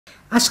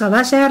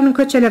Aşgabat şäheriniň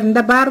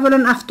köçelerinde bar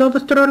bolan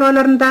avtobus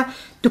duralgalarynda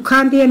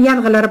dukan diýen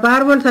ýalgylar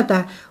bar bolsa da,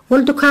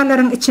 ol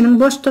dukanlaryň içiniň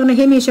boşdugyny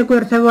hemişe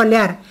görse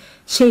bolýar.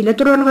 Şeýle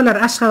duralgalar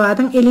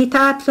Aşgabatyň elita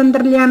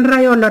atlandyrylýan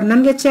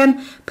raýonlarynyň geçen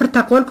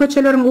protokol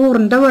köçeleriň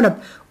ugrunda bolup,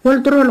 ol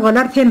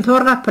duralgalar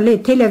sensor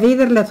gaply,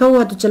 telewizorly,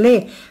 sowadyjyly,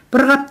 bir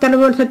gapdaly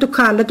bolsa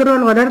dukanly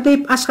duralgalar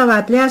diýip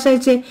Aşgabatly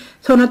ýaşaýjy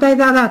sonada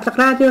Azatlyk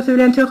radiosu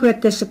bilen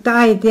söhbetleşikde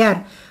aýdýar.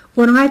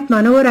 Onun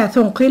aýtmany görä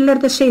soňky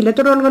ýyllarda şeýle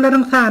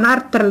duralgalaryň sany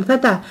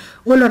artdyrylsa da,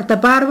 olarda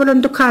bar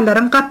bolan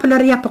dukanlaryň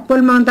gapylary ýapyk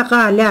bolmagynda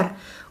galýar.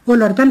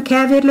 Olardan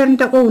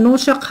käbirlerinde ownu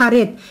uşak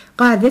haret,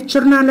 gazet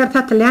jurnallar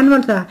satylýan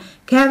bolsa,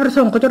 käbir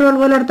soňky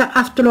duralgalarda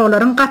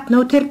avtologlaryň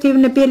gatnaw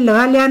tertibini belli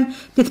alýan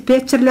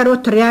dispetçerler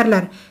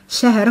oturýarlar.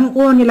 Şäheriň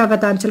 10 ýyl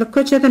abadançylyk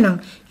köçediniň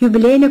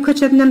ýubileyni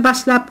köçedinden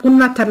başlap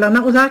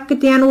gunmatarlygyna uzak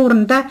gidýän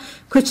ugrunda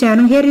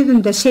köçäniň her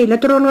ýerinde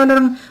şeýle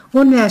duralgalaryň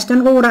 10 ýaşdan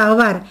gowragy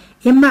bar.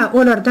 Emma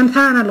olardan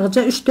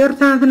sanalgyca 3-4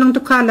 tanynyň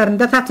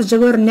dukanlarynda satyjy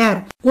görünýär.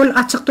 Ol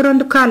açyk duran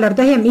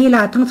dukanlarda hem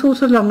ilatyň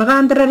suwsuzlygyny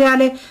gandyrar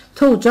ýaly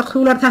sowjak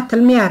suwlar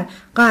satylmaýar.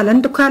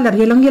 Galan dukanlar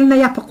ýylyň-ýylyna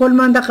ýapyk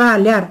bolmanda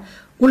galýar.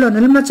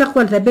 Ulanylmajak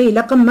bolsa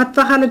beýle gymmat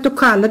bahaly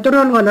dukanly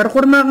duralgalar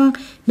gurmagyň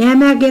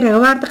näme geregi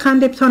bardy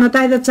diýip sonada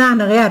aýda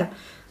janygyar.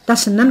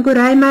 Daşyndan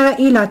göräýmäge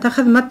ilata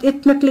hyzmat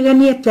etmeklige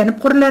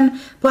niýetlenip gurulan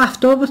bu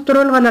avtobus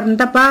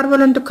duralgalarynda bar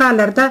bolan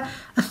dukanlarda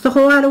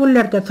astahawaly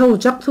ullarda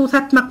sowjak suw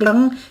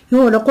satmaklaryň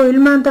ýola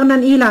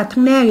goýulmandygynyň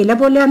ilatyň nägile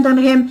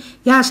bolýandygyny hem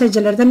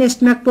ýaşaýjylardan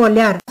esmek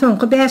bolýar.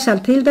 Soňky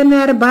 5-6 ýyldan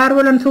bäri bar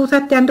bolan suw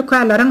satýan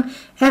dukanlaryň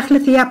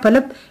ählisi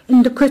ýapylyp,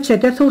 indi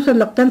köçede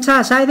suwsuzlykdan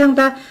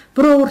çaşaýdygda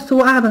birowur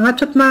suw adyňa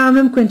tutmagy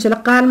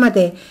mümkinçilik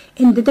galmady.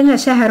 Indi diňe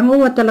şäheriň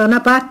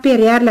owatlygyna bat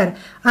berýärler.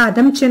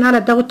 Adam üçin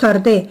arada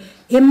gutardy.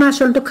 Emma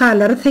şol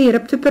dukanlary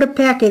seyirip tüpürüp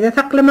päkede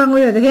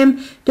saklamagy öýdi hem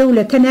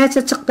döwlete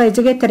näçe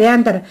çykdaýjy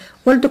getirýändir.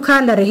 Ol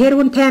dukanlary her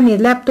gün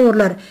tämizläp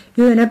durlar.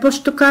 Ýöne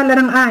boş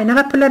dukanlaryň aýna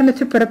gapylaryny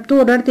tüpürüp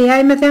durar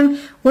diýmeseň,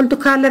 ol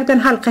dukanlardan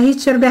halka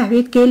hiç bir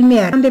bähwit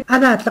gelmeýär.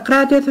 Azatlyk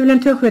radiosu bilen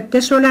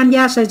töhbetde şolan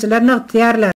ýaşaýjylar nygtýarlar.